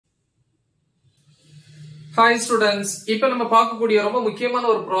Hi students, இப்போ நம்ம பார்க்கக்கூடிய ரொம்ப முக்கியமான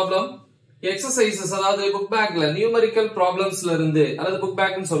ஒரு ப்ராப்ளம் எக்ஸர்சைசஸ் அதாவது புக் பேக்ல நியூமெரிக்கல் ப்ராப்ளம்ஸ்ல இருந்து அல்லது புக்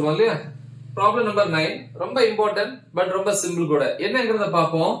பேக்னு சொல்லுவோம் இல்லையா ப்ராப்ளம் நம்பர் 9 ரொம்ப இம்பார்ட்டன்ட் பட் ரொம்ப சிம்பிள் கூட என்னங்கறத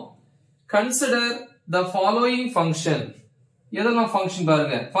பாப்போம் கன்சிடர் the following function எதெல்லாம் ஃபங்க்ஷன்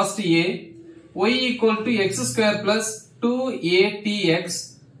பாருங்க first a y equal to x square plus 2atx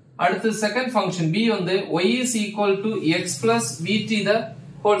அடுத்து செகண்ட் ஃபங்க்ஷன் b வந்து y is equal to x plus vt the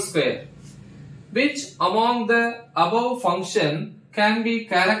whole square. Which among the above function can be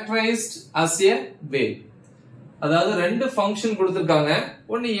characterized as a wave? அதாவது ரெண்டு function கொடுத்திருக்காங்க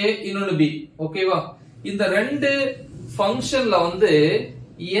ஒன்னு a இன்னொன்னு b ஓகேவா இந்த ரெண்டு ஃபங்க்ஷன்ல வந்து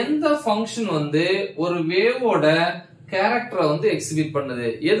எந்த ஃபங்க்ஷன் வந்து ஒரு வேவோட கேரக்டரை வந்து எக்ஸிபிட் பண்ணுது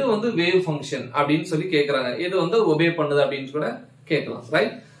எது வந்து வேவ் ஃபங்க்ஷன் அப்படினு சொல்லி கேக்குறாங்க எது வந்து ஒபே பண்ணுது அப்படினு கூட கேட்கலாம்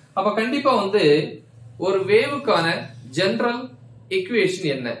ரைட் அப்ப கண்டிப்பா வந்து ஒரு வேவுக்கான ஜெனரல்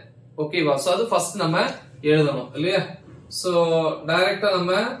ஈக்குவேஷன் என்ன ஓகேவா சோ அது ஃபர்ஸ்ட் நம்ம எழுதணும் இல்லையா சோ டைரக்ட்டா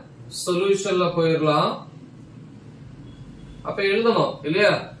நம்ம சொல்யூஷன்ல போயிரலாம் அப்ப எழுதணும்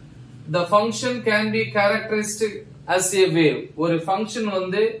இல்லையா the function can be characterized as a wave ஒரு ஃபங்க்ஷன்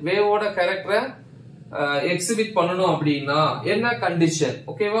வந்து வேவோட கேரக்டரை எக்ஸிபிட் பண்ணனும் அப்படினா என்ன கண்டிஷன்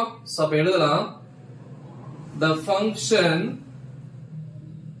ஓகேவா சோ அப்ப எழுதலாம் the function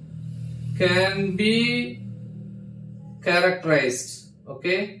can be characterized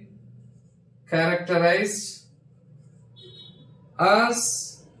okay characterized as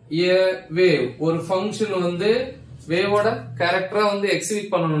a wave ஒரு ஃபங்க்ஷன் வந்து வேவோட கேரக்டரை வந்து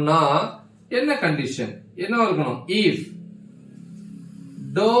எக்ஸிபிட் பண்ணனும்னா என்ன கண்டிஷன் என்ன இருக்கணும் if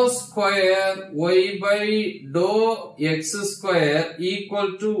dou square y by dou x square equal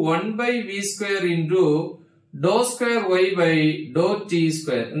to 1 by v square into dou square y by dou t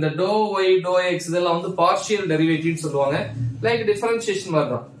square இந்த dou y dou x இதெல்லாம் வந்து பார்ஷியல் டெரிவேட்டிவ் சொல்லுவாங்க லைக் டிஃபரன்ஷியேஷன்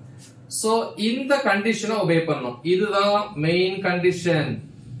மாதிரி தான் சோ இந்த கண்டிஷனை ஒபே பண்ணனும் இதுதான் மெயின் கண்டிஷன்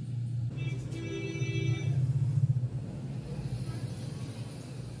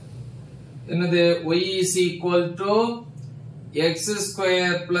என்னது y is equal to x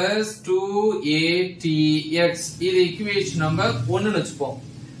square plus 2atx இது ஈக்குவேஷன் நம்பர் 1 னு வெச்சுப்போம்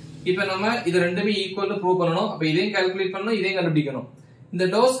இப்போ நம்ம இது ரெண்டுமே ஈக்குவல் ப்ரூவ் பண்ணனும் அப்ப இதையும் கால்குலேட் பண்ணனும் இதையும் கண்டுபிடிக்கணும் இந்த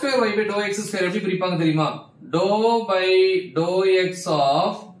dou square y by dou x square எப்படி பிரிப்பாங்க தெரியுமா dou by dou x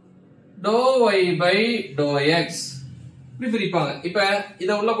of dou y by dou x இப்படி பிரிப்பாங்க இப்போ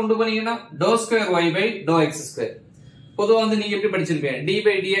இத உள்ள கொண்டு போனீங்கன்னா dou square y by dou x square பொதுவா வந்து நீங்க எப்படி படிச்சிருப்பீங்க d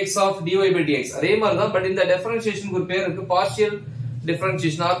by dx of dy by dx அதே மாதிரி தான் பட் இந்த டிஃபரன்ஷியேஷனுக்கு ஒரு பேர் இருக்கு partial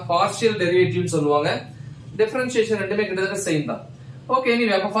differentiation R partial derivative சொல்லுவாங்க டிஃபரன்ஷியேஷன் ரெண்டுமே கிட்டத்தட்ட சேம் தான் ஓகே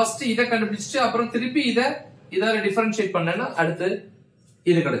எனிவே அப்ப ஃபர்ஸ்ட் இத கண்டுபிடிச்சிட்டு அப்புறம் திருப்பி இத டிஃபரன்ஷியேட் பண்ணனா அடுத்து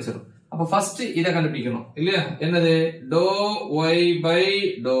இது கிடைச்சிரும் அப்ப ஃபர்ஸ்ட் இத கண்டுபிடிக்கணும் இல்லையா என்னது dou y by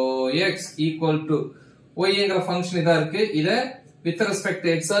dou x equal to y ங்கற function இதா இருக்கு இத with respect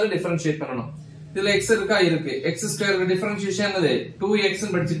to x ஆல டிஃபரன்ஷியேட் பண்ணனும் இதுல x இருக்கா இருக்கு x ஸ்கொயர் டிஃபரன்ஷியேஷன் என்னது 2x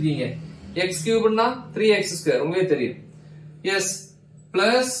ன்னு படிச்சிருக்கீங்க x கியூப்னா 3x ஸ்கொயர் உங்களுக்கு தெரியும் yes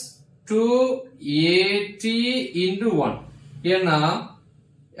plus 2at into 1 ஏன்னா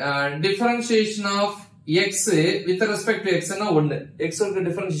differentiation of x with respect to x னா 1 x ஓட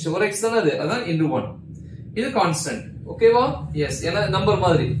டிஃபரன்ஷியேஷன் ஒரு x தான அது அதான் into 1 இது கான்ஸ்டன்ட் ஓகேவா எஸ் ஏன்னா நம்பர்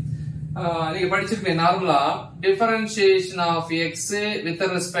மாதிரி நீங்க படிச்சிருப்பீங்க நார்மலா differentiation of x with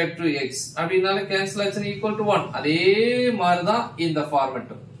respect to x அப்படினால cancel ஆச்சுனா ஈக்குவல் டு 1 அதே மாதிரி தான் இந்த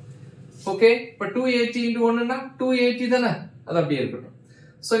ஃபார்மட் ஓகே இப்ப 280 into 1 னா 280 தானே அது அப்படியே இருக்கட்டும்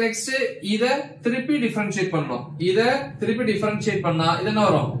சோ நெக்ஸ்ட் இத திருப்பி டிஃபரன்ஷியேட் பண்ணனும் இத திருப்பி டிஃபரன்ஷியேட் பண்ணா இது என்ன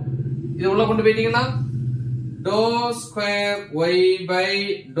வரும் இது உள்ள கொண்டு போய்ட்டீங்கன்னா dou square y by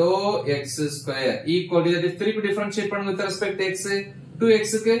dou x square equal to இத திருப்பி டிஃபரன்ஷியேட் பண்ணுங்க with respect to x 2x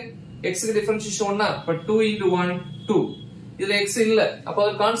க்கு x க்கு டிஃபரன்ஷியேஷன் 1 but 2 into 1 2 இதுல x இல்ல அப்ப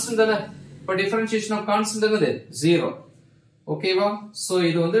அது கான்ஸ்டன்ட் தானே இப்ப டிஃபரன்ஷியேஷன் ஆஃப் கான்ஸ்டன்ட் என்னது 0 ஓகேவா சோ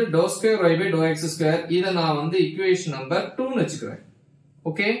இது வந்து dou square y by dou x square இத நான் வந்து ஈக்குவேஷன் நம்பர் 2 னு வெச்சுக்கிறேன்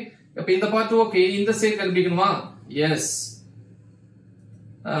ஓகே அப்ப இந்த பார்ட் ஓகே இந்த side கண்டுபிடிக்கணுமா S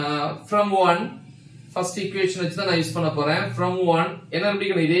from 1 first equation வச்சு தான் நான் யூஸ் பண்ண போறேன் from 1 என்ன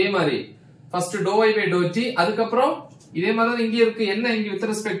கண்டுபிடிக்கணும் இதே மாதிரி first dou y by dou t அதுக்கு அப்புறம் இதே மாதிரி தான் இங்க இருக்கு என்ன இங்க with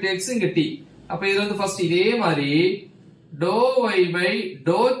respect to x இங்க t அப்ப இது வந்து ஃபர்ஸ்ட் இதே மாதிரி dou y by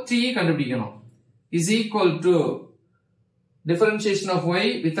dou t கண்டுபிடிக்கணும் is equal to differentiation of y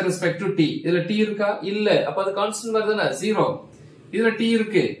with respect to t இதுல t இருக்கா இல்ல அப்ப அது கான்ஸ்டன்ட் மாதிரி தானே 0 இதுல t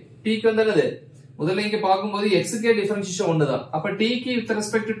இருக்கு t க்கு வந்து என்னது முதல்ல இங்க பாக்கும்போது x க்கு டிஃபரன்ஷியேஷன் 1 தான் அப்ப t க்கு with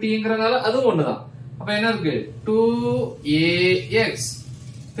respect to t ங்கறனால அதுவும் 1 தான் அப்ப என்ன இருக்கு 2ax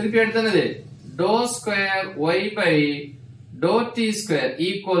திருப்பி அடுத்து என்னது dou square y by dou t square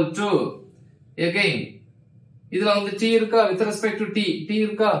equal to again இதுல வந்து t இருக்கா with respect to t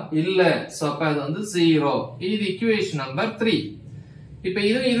இருக்கா இல்ல சோ அப்ப அது வந்து 0 இது ஈக்குவேஷன் நம்பர் 3 இப்போ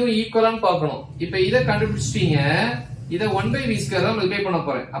இதுவும் ஈக்குவலான்னு பார்க்கணும் இப்போ இத கண்டுபிடிச்சிட்டீங்க இத 1/v ஸ்கொயர் தான் மல்டிப்ளை பண்ண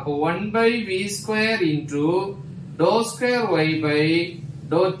போறேன் அப்போ 1/v square into dou square y by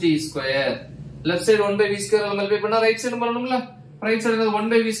dou t square left side 1/v square multiply பண்ணா right side பண்ணனும்ல right side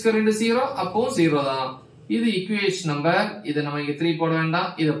 1/v square into 0 அப்போ 0 தான் இது ஈக்குவேஷன் நம்பர் இத நம்ம இங்க 3 போட வேண்டாம்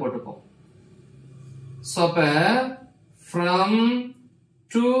இத போட்டுப்போம் சோ அப்ப from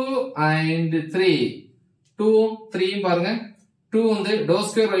 2 and 3 2 3 பாருங்க 2 வந்து dou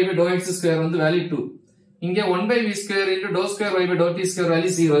square y by dou x square வந்து வேல்யூ 2 இங்க 1/v square into dou square y by dou t square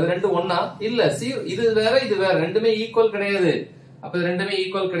value 0 இது ரெண்டு ஒண்ணா இல்ல இது வேற இது வேற ரெண்டுமே ஈக்குவல் கிடையாது அப்ப இது ரெண்டுமே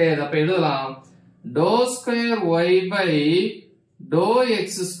ஈக்குவல் கிடையாது அப்ப எழுதலாம் dou square y by dou x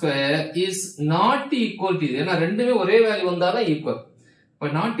square is not equal to இது ஏன்னா ரெண்டுமே ஒரே வேல்யூ வந்தாதான் ஈக்குவல் அப்ப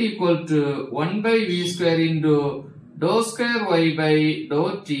not equal to 1/v square into dou square y by dou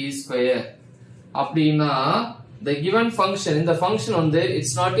t square அப்படினா the given function இந்த function வந்து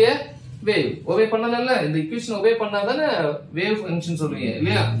it's not a wave obey பண்ணலல இந்த equation obey பண்ணாதானே wave function சொல்றீங்க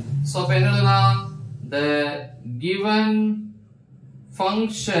இல்லையா சோ அப்ப என்ன எழுதலாம் the given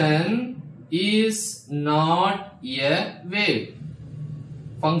function is not a wave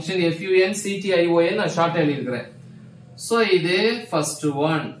function function நான் ஷார்ட் எழுதி இருக்கேன் சோ இது first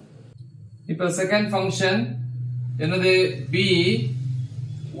one இப்போ second function என்னது b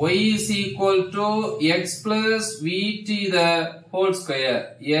y is equal to x plus vt the whole square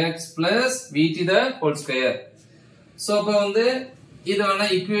x plus vt the whole square so அப்ப வந்து இதான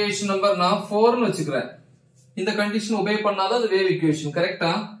equation number நான் 4 னு வெச்சுக்கிறேன் இந்த கண்டிஷன் obey பண்ணாதான் அது வேவ் ஈக்குவேஷன்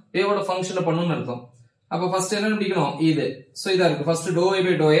கரெக்ட்டா வேவோட ஃபங்க்ஷனை பண்ணனும்னு அர்த்தம் அப்ப ஃபர்ஸ்ட் என்ன கண்டுபிடிக்கணும் இது சோ இதா இருக்கு first dou y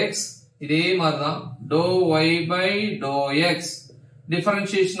by dou x இதே மாதிரி தான் dou y by dou x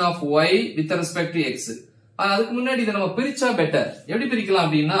differentiation of y with respect to x அதுக்கு முன்னாடி இத நம்ம பிரிச்சா பெட்டர் எப்படி பிரிக்கலாம்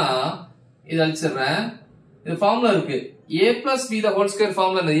அப்படினா இத அழிச்சிரேன் இது ஃபார்முலா இருக்கு a plus b the whole square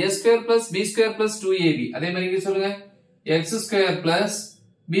formula என்ன a square plus b square plus 2ab அதே மாதிரி இங்க சொல்லுங்க x square plus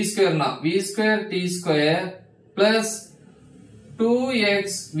b square னா v square t square plus 2x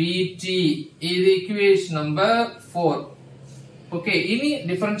vt இது ஈக்குவேஷன் நம்பர் 4 ஓகே இனி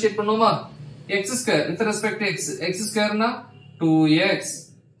டிஃபரன்ஷியேட் பண்ணுவோமா x square with respect to x square னா 2x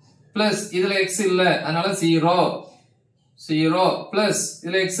plus இதுல x இல்ல அதனால 0 plus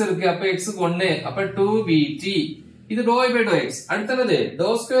இதுல x இருக்கு அப்ப x க்கு 1 அப்ப 2vt இது dou y by dou x அடுத்தது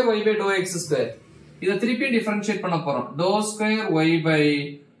dou square y by dou x square இத திருப்பி டிஃபரன்ஷியேட் பண்ண போறோம் dou square y by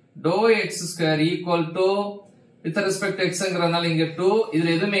dou x square equal to with respect to x ங்கறனால இங்க 2 இதுல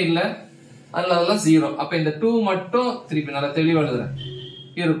எதுமே இல்ல அதனால அதெல்லாம் 0 அப்ப இந்த 2 மட்டும் திருப்பி நல்லா தெளிவா எழுதுறேன்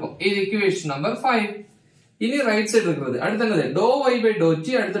இருக்கும் இது ஈக்குவேஷன் நம்பர் 5 இனி ரைட் சைடு இருக்குது அடுத்து என்னது dou y by dou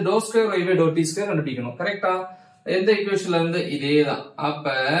t அடுத்து dou square y by dou t square கண்டுபிடிக்கணும் கரெக்ட்டா எந்த ஈக்குவேஷன்ல இருந்து இதேதான் அப்ப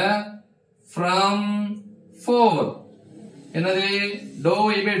from 4 என்னது dou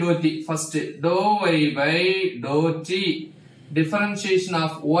y by dou t first dou y by dou t differentiation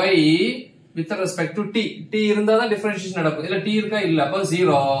of y with respect to t இருந்தா தான் differentiation நடக்கும் இல்ல t இருக்கா இல்ல அப்ப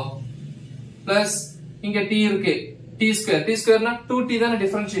 0 plus இங்க t இருக்கு t square னா 2t தான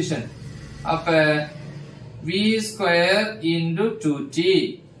differentiation அப்ப v square into 2t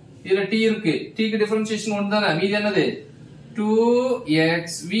இதுல t இருக்கு t க்கு differentiation 1 தான மீதி என்னது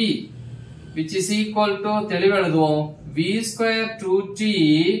 2xv which is equal to தெளிவா எழுதுவோம் v square 2t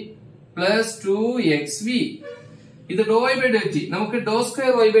plus 2xv இது dou y by dou t நமக்கு dou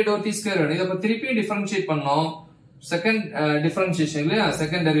square y by dou t square வேணும் இத அப்ப திருப்பி டிஃபரன்ஷியேட் பண்ணோம் செகண்ட் டிஃபரன்ஷியேஷன் இல்லையா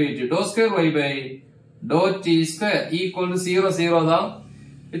second derivative dou square y by dou t square equal to 0 தான்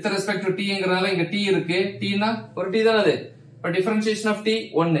with respect to t ங்கறனால இங்க t இருக்கு t னா ஒரு t தான அது அப்ப டிஃபரன்ஷியேஷன் ஆஃப் t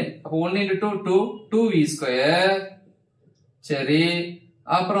 1 அப்ப 1 into 2 2v square சரி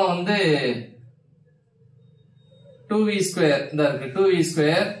அப்புறம் வந்து 2v square இந்த இருக்கு 2v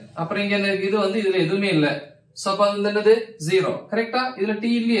square அப்புறம் இங்க என்ன இருக்கு இது வந்து இதுல எதுவுமே இல்ல சோ அப்ப அது என்னது 0 கரெக்ட்டா இதுல t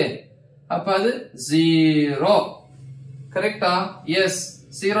இல்லையே அப்ப அது 0 கரெக்ட்டா எஸ்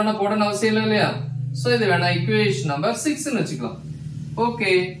 0 னா போடணும் அவசியம் இல்லையா சோ இது வேணா ஈக்குவேஷன் நம்பர் 6 னு வெச்சுக்கலாம்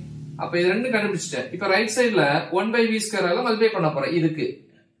ஓகே அப்ப இது ரெண்டு கண்டுபிடிச்சிட்டேன் இப்போ ரைட் சைடுல 1/v square ஆல மல்டிப்ளை பண்ண போறேன் இதுக்கு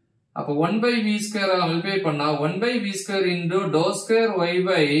அப்ப 1/v square ஆல மல்டிப்ளை பண்ணா 1/v square into dou square y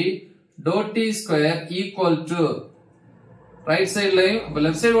by dou t square equal to right சைடுலயும் அப்ப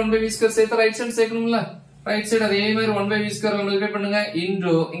லெஃப்ட் சைடு 1/v square சேர்த்து ரைட் சைடு சேர்க்கணும்ல ரைட் சைடு அதே மாதிரி 1/v square ஆல மல்டிப்ளை பண்ணுங்க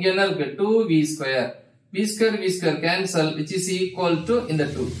into இங்க என்ன இருக்கு 2v square v square cancel which is equal to இந்த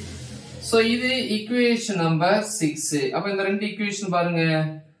 2 so இது equation number 6 அப்ப இந்த ரெண்டு ஈக்குவேஷன் பாருங்க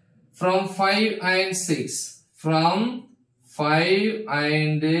from 5 and 6 from 5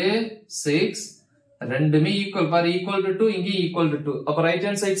 and 6 ரெண்டுமே ஈக்குவல் பாரு ஈக்குவல் டு 2 இங்க ஈக்குவல் டு 2 அப்ப right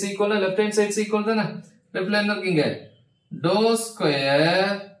hand sides equal left hand sides equal தானே லெஃப்ட்ல என்ன இருக்குங்க dou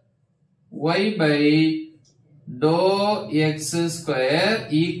square y by dou x square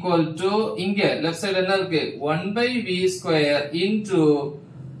equal to இங்க லெஃப்ட் சைடு என்ன இருக்கு 1 by v square into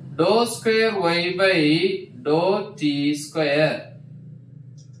dou square y by dou t square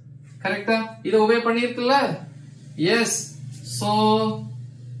கரெக்ட்டா இது ஒபே பண்ணிருக்குல்ல எஸ் சோ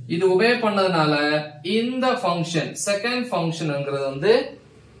இது ஒபே பண்ணதுனால இந்த ஃபங்க்ஷன் செகண்ட் ஃபங்க்ஷன்ங்கிறது வந்து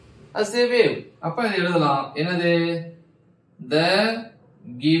as a wave அப்ப இத எழுதலாம் என்னது the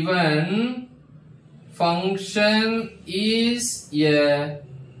given function is a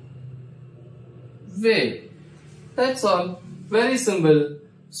wave that's all very simple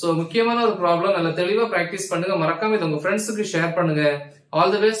so முக்கியமான ஒரு ப்ராப்ளம் நல்ல தெளிவா பிராக்டீஸ் பண்ணுங்க மறக்காம இத உங்க ஃப்ரெண்ட்ஸ்க்கு ஷேர் பண்ணுங்க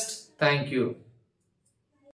all the best thank you